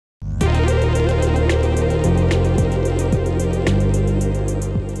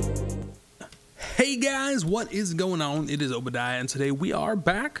guys, what is going on? It is Obediah, and today we are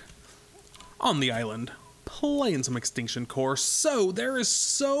back on the island playing some Extinction Core. So there is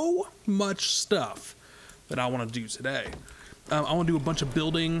so much stuff that I want to do today. I want to do a bunch of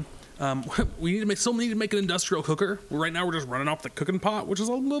building. We need to make an industrial cooker. Right now we're just running off the cooking pot, which is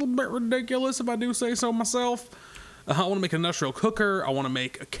a little bit ridiculous if I do say so myself. I want to make an industrial cooker. I want to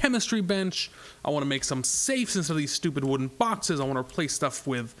make a chemistry bench. I want to make some safes instead of these stupid wooden boxes. I want to replace stuff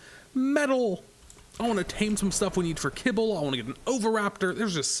with metal. I want to tame some stuff we need for kibble. I want to get an oviraptor.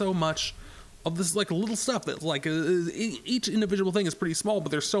 There's just so much of this like little stuff that like each individual thing is pretty small, but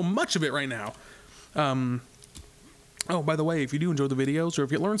there's so much of it right now. Oh, by the way, if you do enjoy the videos or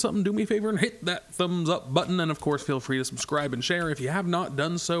if you learned something, do me a favor and hit that thumbs up button. And of course, feel free to subscribe and share if you have not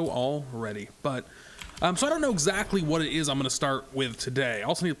done so already. But so I don't know exactly what it is I'm going to start with today. I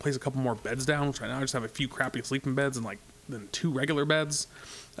also need to place a couple more beds down, which right now I just have a few crappy sleeping beds and then 2 regular beds.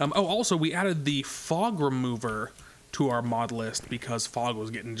 Oh, also we added the fog remover to our mod list because fog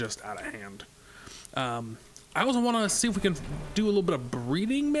was getting just out of hand. I also want to see if we can do a little bit of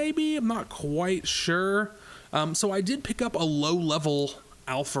breeding, maybe. I'm not quite sure. So I did pick up a low-level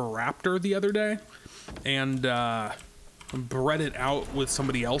alpha raptor the other day and bred it out with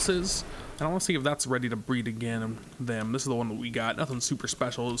somebody else's. And I want to see if that's ready to breed again. This is the one that we got. Nothing super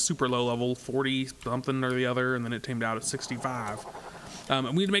special. It was super low level, 40 something or the other, and then it tamed out at 65. And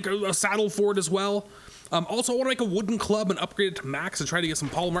we need to make a saddle for it as well. Also, I want to make a wooden club and upgrade it to max and try to get some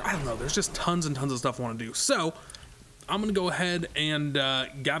polymer. I don't know. There's just tons and tons of stuff I want to do. So I'm going to go ahead and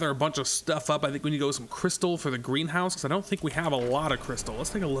gather a bunch of stuff up. I think we need to go with some crystal for the greenhouse because I don't think we have a lot of crystal. Let's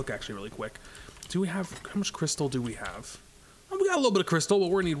take a look actually really quick. How much crystal do we have? Well, we got a little bit of crystal, but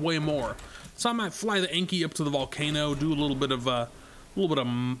we're going to need way more. So I might fly the Enki up to the volcano, do a little bit of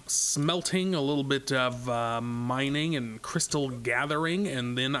smelting, a little bit of mining and crystal gathering,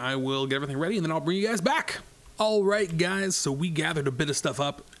 and then I will get everything ready, and then I'll bring you guys back. All right, guys, so we gathered a bit of stuff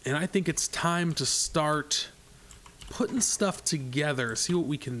up, and I think it's time to start putting stuff together, see what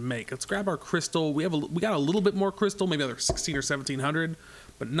we can make. Let's grab our crystal. We got a little bit more crystal, maybe another 16 or 1700,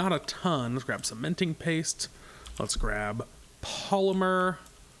 but not a ton. Let's grab cementing paste. Let's grab polymer,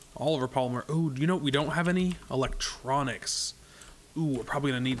 all of our polymer. Oh, you know what we don't have any? Electronics. Ooh, we're probably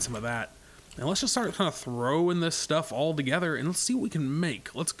gonna need some of that. And let's just start kind of throwing this stuff all together and let's see what we can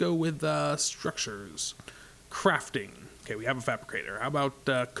make. Let's go with structures, crafting. Okay, we have a fabricator. How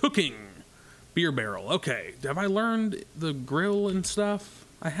about cooking? Beer barrel. Okay, have I learned the grill and stuff?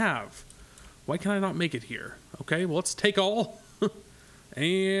 I have. Why can I not make it here? Okay, well, let's take all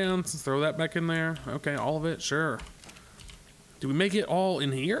and throw that back in there. Okay, all of it, sure. Do we make it all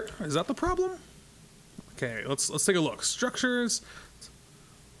in here? Is that the problem? Okay, let's take a look. Structures,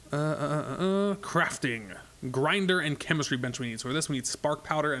 crafting, grinder, and chemistry bench we need. So for this we need spark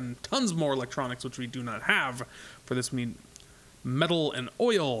powder and tons more electronics, which we do not have. For this we need metal and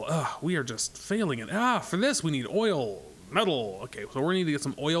oil. We are just failing it. For this we need oil, metal. Okay, so we need to get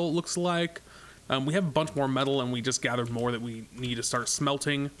some oil, it looks like. We have a bunch more metal and we just gathered more that we need to start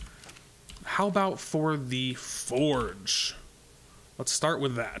smelting. How about for the forge? Let's start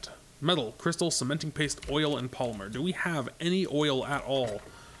with that. Metal, crystal, cementing paste, oil, and polymer. Do we have any oil at all?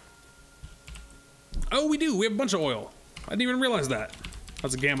 Oh, we do. We have a bunch of oil. I didn't even realize that.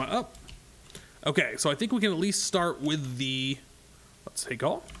 That's a gamma up. Okay, so I think we can at least start with the... Let's take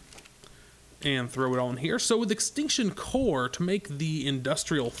all and throw it all in here. So with Extinction Core, to make the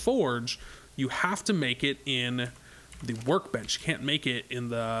industrial forge, you have to make it in the workbench. You can't make it in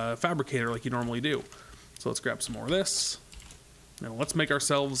the fabricator like you normally do. So let's grab some more of this. Now let's make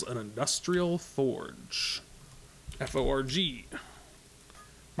ourselves an industrial forge. F-O-R-G.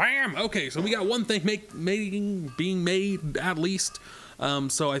 Bam! Okay, so we got one thing being made at least.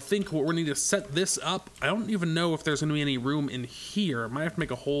 So I think we need to set this up. I don't even know if there's going to be any room in here. I might have to make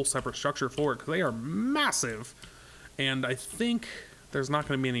a whole separate structure for it because they are massive. And I think there's not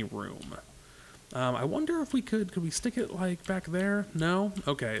going to be any room. I wonder if we could we stick it like back there? No?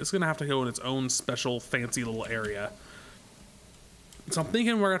 Okay, it's going to have to go in its own special fancy little area. So I'm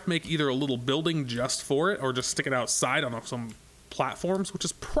thinking we're going to have to make either a little building just for it or just stick it outside on some platforms, which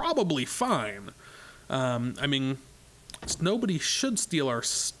is probably fine. I mean, nobody should steal our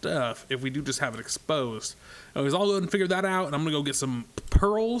stuff if we do just have it exposed. Anyways, I'll go ahead and figure that out, and I'm going to go get some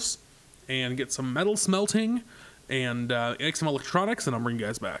pearls and get some metal smelting and make some electronics, and I'll bring you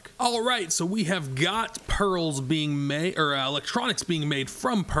guys back. All right, so we have got pearls being made, or electronics being made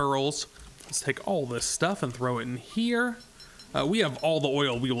from pearls. Let's take all this stuff and throw it in here. We have all the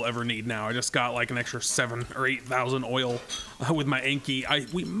oil we will ever need now. I just got like an extra 7,000 or 8,000 oil with my Enki.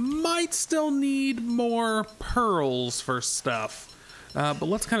 We might still need more pearls for stuff. But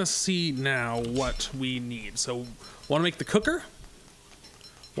let's kind of see now what we need. So, want to make the cooker,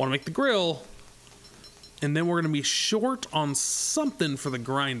 want to make the grill, and then we're going to be short on something for the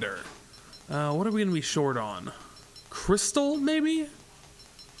grinder. What are we going to be short on? Crystal, maybe?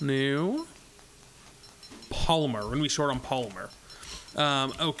 No. Polymer. We're going to be short on polymer.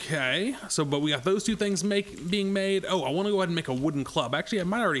 Okay. So, but we got those two things being made. Oh, I want to go ahead and make a wooden club. Actually, I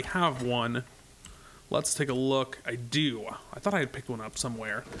might already have one. Let's take a look. I do. I thought I had picked one up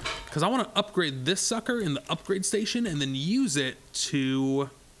somewhere. Because I want to upgrade this sucker in the upgrade station and then use it to...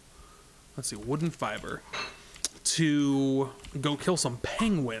 Let's see, wooden fiber. To go kill some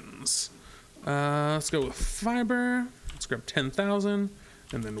penguins. Let's go with fiber. Let's grab 10,000.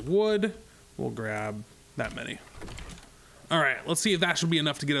 And then wood. We'll grab that many. Alright, let's see if that should be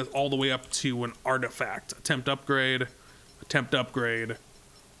enough to get us all the way up to an artifact. Attempt upgrade. Attempt upgrade.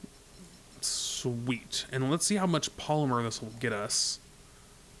 Sweet. And let's see how much polymer this will get us.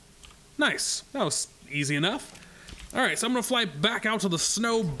 Nice. That was easy enough. Alright, so I'm going to fly back out to the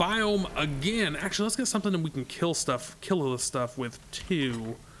snow biome again. Actually, let's get something that we can kill this stuff with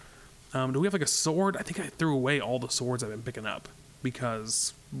too. Do we have like a sword? I think I threw away all the swords I've been picking up.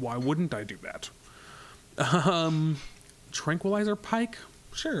 Because why wouldn't I do that? Tranquilizer pike?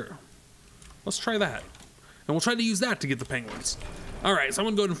 Sure. Let's try that. And we'll try to use that to get the penguins. Alright, so I'm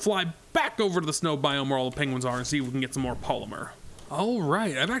going to go ahead and fly back over to the snow biome where all the penguins are and see if we can get some more polymer.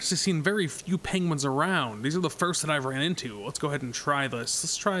 Alright, I've actually seen very few penguins around. These are the first that I've ran into. Let's go ahead and try this.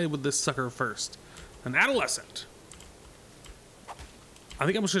 Let's try with this sucker first. An adolescent. I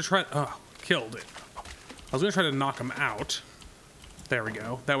think I'm just going to try... Oh, killed it. I was going to try to knock him out. There we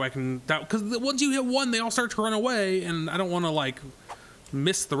go. That way I can... Because once you hit one, they all start to run away, and I don't want to, like,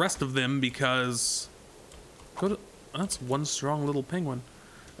 miss the rest of them because... That's one strong little penguin.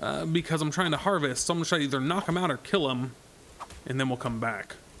 Because I'm trying to harvest, so I'm going to try to either knock him out or kill him, and then we'll come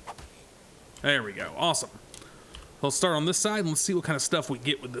back. There we go. Awesome. Let's start on this side, and let's see what kind of stuff we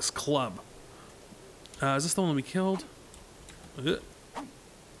get with this club. Is this the one we killed? There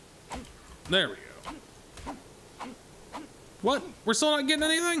we go. What? We're still not getting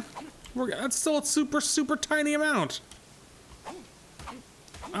anything? That's still a super, super tiny amount.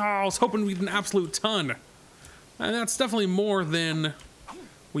 Oh, I was hoping we'd get an absolute ton. And that's definitely more than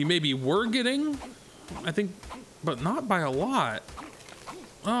we maybe were getting, I think, but not by a lot.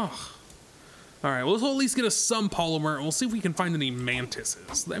 Oh. Alright, well, this will at least get us some polymer, and we'll see if we can find any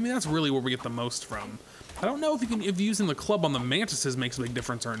mantises. I mean, that's really where we get the most from. I don't know if using the club on the mantises makes a big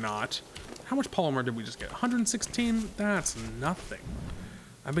difference or not. How much polymer did we just get? 116? That's nothing.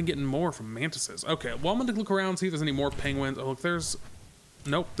 I've been getting more from mantises. Okay, well, I'm going to look around, see if there's any more penguins. Oh, look, there's...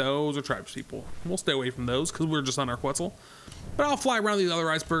 Nope, those are tribes people. We'll stay away from those because we're just on our Quetzal. But I'll fly around these other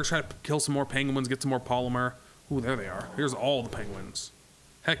icebergs, try to kill some more penguins, get some more polymer. Ooh, there they are. Here's all the penguins.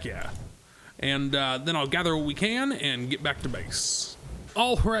 Heck yeah. And then I'll gather what we can and get back to base.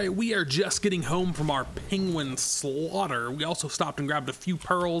 All right, we are just getting home from our penguin slaughter. We also stopped and grabbed a few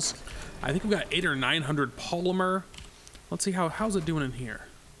pearls. I think we've got 800 or 900 polymer. Let's see how's it doing in here.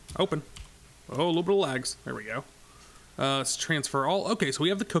 Open. Oh, a little bit of lags. There we go. Let's transfer all. Okay, so we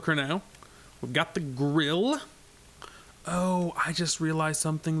have the cooker now. We've got the grill. Oh, I just realized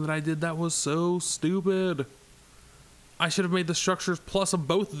something that I did that was so stupid. I should have made the structures plus of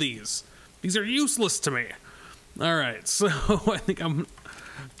both of these. These are useless to me. All right, so I think I'm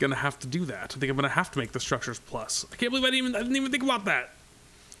gonna have to do that. I think I'm gonna have to make the structures plus. I can't believe I didn't even think about that.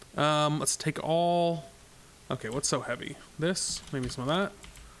 Let's take all. Okay, what's so heavy? This, maybe some of that.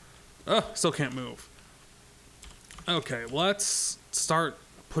 Oh, still can't move. Okay, let's start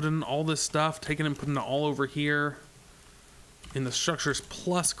putting all this stuff, taking and putting it all over here in the structures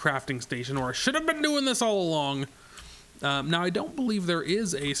plus crafting station, or I should have been doing this all along. Now, I don't believe there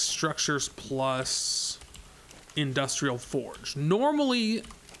is a structures plus industrial forge. Normally,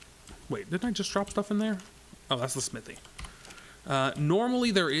 wait, didn't I just drop stuff in there? Oh, that's the smithy.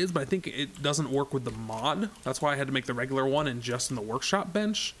 Normally there is, but I think it doesn't work with the mod. That's why I had to make the regular one and just in the workshop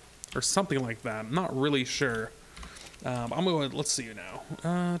bench or something like that. I'm not really sure. I'm going to, let's see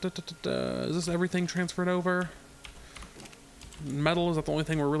now. Is this everything transferred over? Metal, is that the only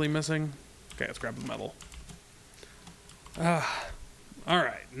thing we're really missing? Okay, let's grab the metal. All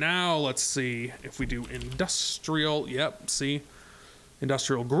right, now let's see if we do industrial. Yep, see?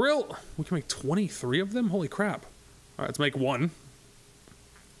 Industrial grill. We can make 23 of them? Holy crap. All right, let's make one.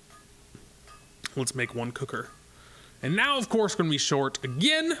 Let's make one cooker. And now, of course, we're going to be short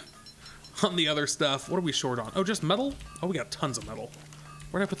again on the other stuff. What are we short on? Oh, just metal? Oh, we got tons of metal.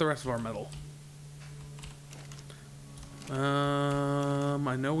 Where did I put the rest of our metal?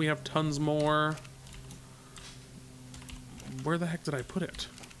 I know we have tons more. Where the heck did I put it?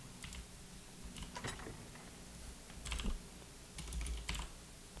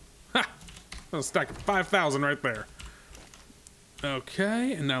 Ha! A stack of 5,000 right there.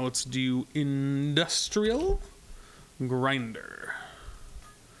 Okay, and now let's do industrial grinder.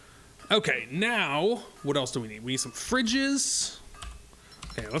 Okay, now, what else do we need? We need some fridges.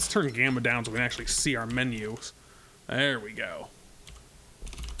 Okay, let's turn gamma down so we can actually see our menus. There we go.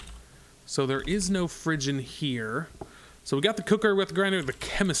 So there is no fridge in here. So we got the cooker with the grinder, the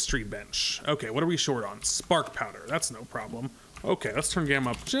chemistry bench. Okay, what are we short on? Spark powder, that's no problem. Okay, let's turn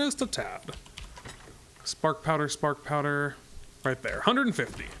gamma up just a tad. Spark powder, right there,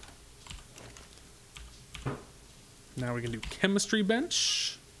 150. Now we can do chemistry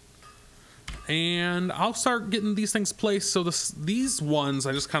bench. And I'll start getting these things placed. So these ones,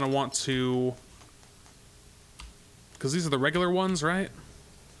 I just kind of want to... Because these are the regular ones, right?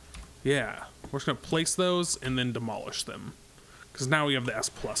 Yeah. We're just going to place those and then demolish them. Because now we have the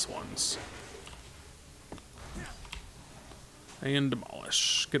S+ ones. And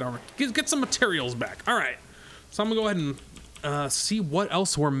demolish. Get some materials back. All right. So I'm going to go ahead and see what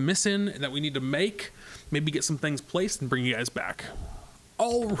else we're missing that we need to make. Maybe get some things placed and bring you guys back.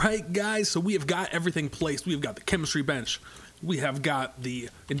 All right, guys. So we have got everything placed. We have got the chemistry bench. We have got the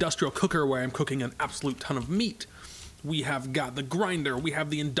industrial cooker where I'm cooking an absolute ton of meat. We have got the grinder. We have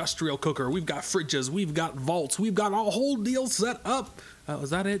the industrial cooker. We've got fridges. We've got vaults. We've got a whole deal set up.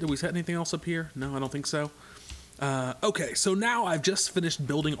 Is that it? Did we set anything else up here? No, I don't think so. Okay, so now I've just finished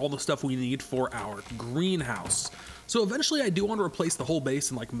building all the stuff we need for our greenhouse. So eventually I do want to replace the whole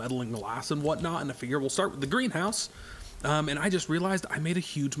base in like metal and glass and whatnot, and I figure we'll start with the greenhouse. And I just realized I made a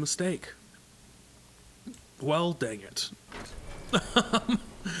huge mistake. Well, dang it.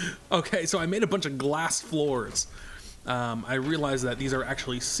 Okay, so I made a bunch of glass floors. I realized that these are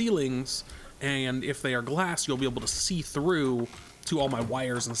actually ceilings, and if they are glass, you'll be able to see through to all my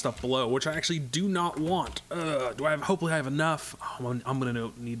wires and stuff below, which I actually do not want. Hopefully I have enough. Oh, I'm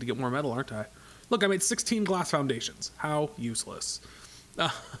gonna need to get more metal, aren't I? Look, I made 16 glass foundations. How useless.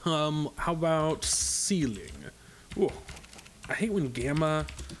 How about ceiling? Ooh, I hate when gamma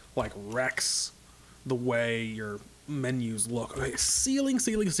like wrecks the way your menus look. Okay, ceiling,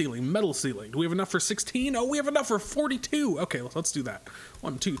 metal ceiling. Do we have enough for 16? Oh, we have enough for 42. Okay, let's do that.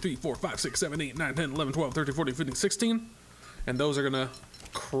 1, 2, 3, 4, 5, 6, 7, 8, 9, 10, 11, 12, 13, 14, 15, 16. And those are gonna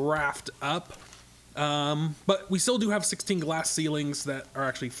craft up. But we still do have 16 glass ceilings that are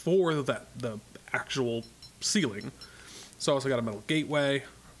actually for the actual ceiling. So I also got a metal gateway,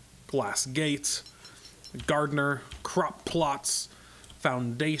 glass gate, gardener, crop plots,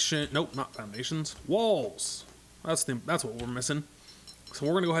 foundation. Nope, not foundations. Walls. That's what we're missing. So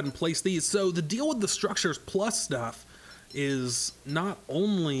we're gonna go ahead and place these. So the deal with the Structures Plus stuff is not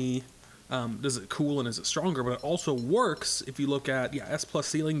only does it cool and is it stronger, but it also works if you look at, yeah, S+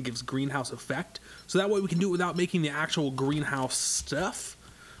 ceiling gives greenhouse effect. So that way we can do it without making the actual greenhouse stuff,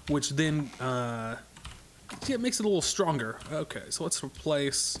 which then it makes it a little stronger. Okay, so let's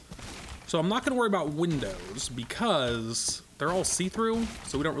replace. So I'm not gonna worry about windows because they're all see-through,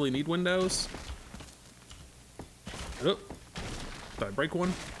 so we don't really need windows. Oh, did I break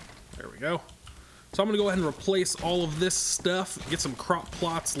one? There we go. So I'm gonna go ahead and replace all of this stuff, get some crop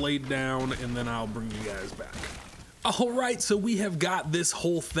plots laid down, and then I'll bring you guys back. All right, so we have got this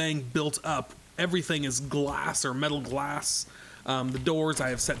whole thing built up. Everything is glass or metal glass. The doors I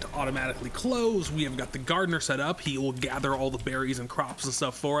have set to automatically close. We have got the gardener set up. He will gather all the berries and crops and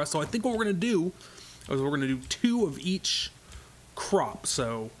stuff for us. So I think what we're gonna do is we're gonna do 2 of each crop.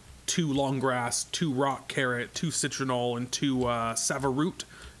 So 2 long grass, 2 rock carrot, 2 citronal, and 2 savaroot,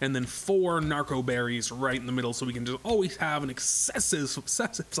 and then 4 narco berries right in the middle, so we can just always have an excessive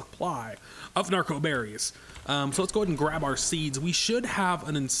supply of narco berries. So let's go ahead and grab our seeds. We should have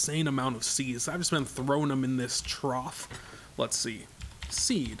an insane amount of seeds. I've just been throwing them in this trough. Let's see.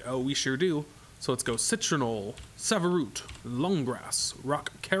 Seed. Oh, we sure do. So let's go citronal, savaroot, long grass,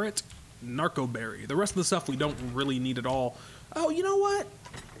 rock carrot, narco berry. The rest of the stuff we don't really need at all. Oh, you know what?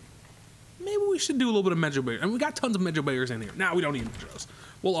 Maybe we should do a little bit of medjo berries. And we got tons of medjo berries in here. Now we don't need medjos.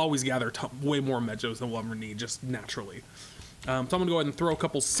 We'll always gather way more medjos than we'll ever need, just naturally. So I'm gonna go ahead and throw a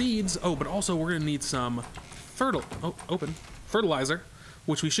couple seeds. Oh, but also we're gonna need some fertilizer,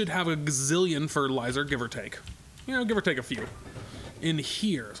 which we should have a gazillion fertilizer, give or take. You know, give or take a few in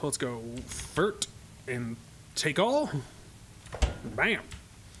here. So let's go fert and take all. Bam.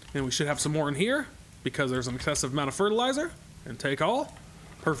 And we should have some more in here because there's an excessive amount of fertilizer, and take all.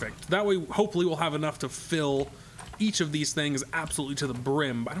 Perfect. That way, hopefully we'll have enough to fill each of these things absolutely to the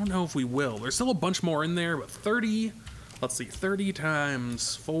brim. I don't know if we will. There's still a bunch more in there, but 30, let's see, 30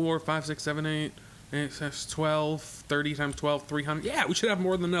 times 4, 5, 6, 7, 8, It says 12, 30 times 12, 300. Yeah, we should have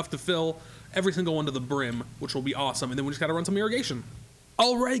more than enough to fill every single one to the brim, which will be awesome. And then we just got to run some irrigation.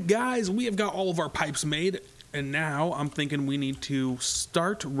 All right, guys, we have got all of our pipes made. And now I'm thinking we need to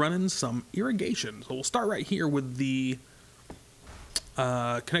start running some irrigation. So we'll start right here with the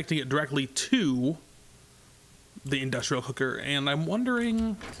connecting it directly to the industrial cooker. And I'm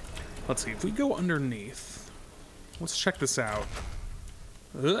wondering, let's see, if we go underneath, let's check this out.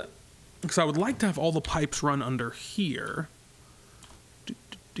 Because I would like to have all the pipes run under here.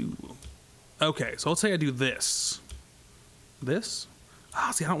 Okay, so let's say I do this. This?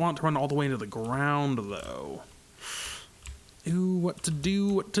 Ah, see, I don't want it to run all the way into the ground, though. Ooh, what to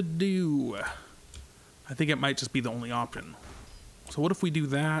do? I think it might just be the only option. So what if we do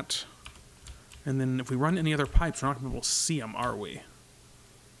that, and then if we run any other pipes, we're not going to be able to see them, are we?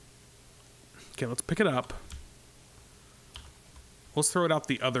 Okay, let's pick it up. Let's throw it out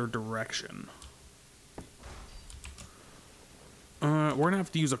the other direction. We're going to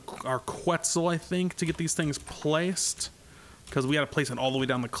have to use our Quetzal, I think, to get these things placed. Because we got to place it all the way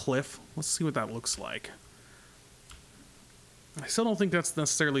down the cliff. Let's see what that looks like. I still don't think that's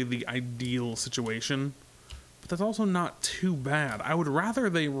necessarily the ideal situation. But that's also not too bad. I would rather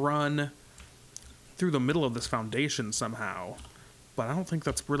they run through the middle of this foundation somehow. But I don't think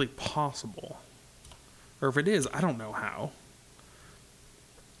that's really possible. Or if it is, I don't know how.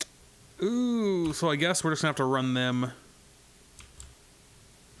 Ooh, so I guess we're just going to have to run them.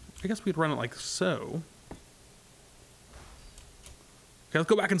 I guess we'd run it like so. Okay, let's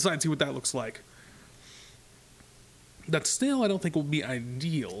go back inside and see what that looks like. That still, I don't think will be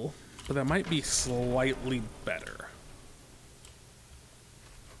ideal, but that might be slightly better.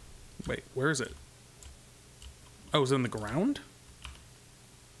 Wait, where is it? Oh, is it in the ground?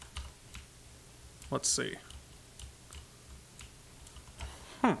 Let's see.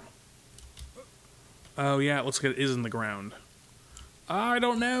 Huh. Oh, yeah, it looks like it is in the ground. I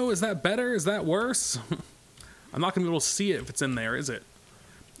don't know. Is that better? Is that worse? I'm not going to be able to see it if it's in there, is it?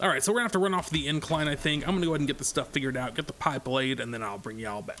 All right, so we're going to have to run off the incline, I think. I'm going to go ahead and get the stuff figured out, get the pipe laid, and then I'll bring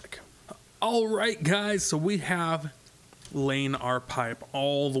y'all back. All right, guys, so we have laying our pipe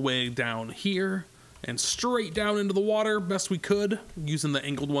all the way down here and straight down into the water best we could, using the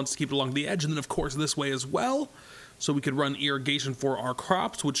angled ones to keep it along the edge, and then, of course, this way as well, so we could run irrigation for our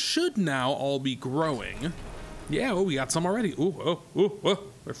crops, which should now all be growing. Yeah, oh, we got some already. Ooh,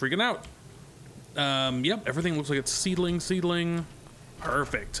 they're freaking out. Yep, everything looks like it's seedling.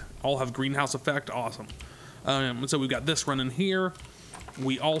 Perfect. All have greenhouse effect. Awesome. So we've got this running here.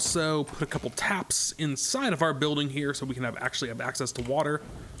 We also put a couple taps inside of our building here so we can actually have access to water.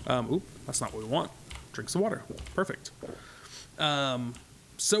 Oop, that's not what we want. Drinks the water. Perfect.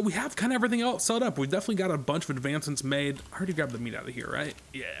 So we have kind of everything else set up. We've definitely got a bunch of advancements made. I already grabbed the meat out of here, right?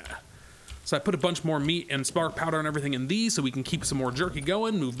 Yeah. So I put a bunch more meat and spark powder and everything in these so we can keep some more jerky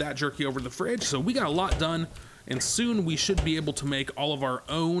going, move that jerky over to the fridge. So we got a lot done, and soon we should be able to make all of our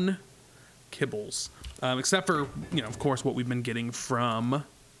own kibbles. Except for, you know, of course, what we've been getting from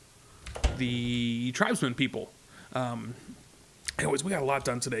the tribesmen people. Anyways, we got a lot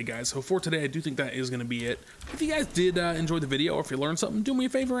done today, guys. So for today, I do think that is going to be it. If you guys did enjoy the video, or if you learned something, do me a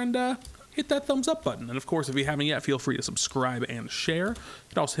favor and hit that thumbs up button. And of course, if you haven't yet, feel free to subscribe and share. You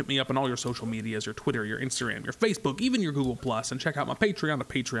can also hit me up on all your social medias, your Twitter, your Instagram, your Facebook, even your Google+, and check out my Patreon at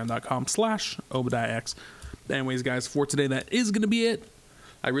patreon.com/ObediahX. Anyways, guys, for today, that is going to be it.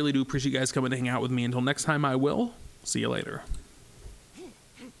 I really do appreciate you guys coming to hang out with me. Until next time, I will see you later.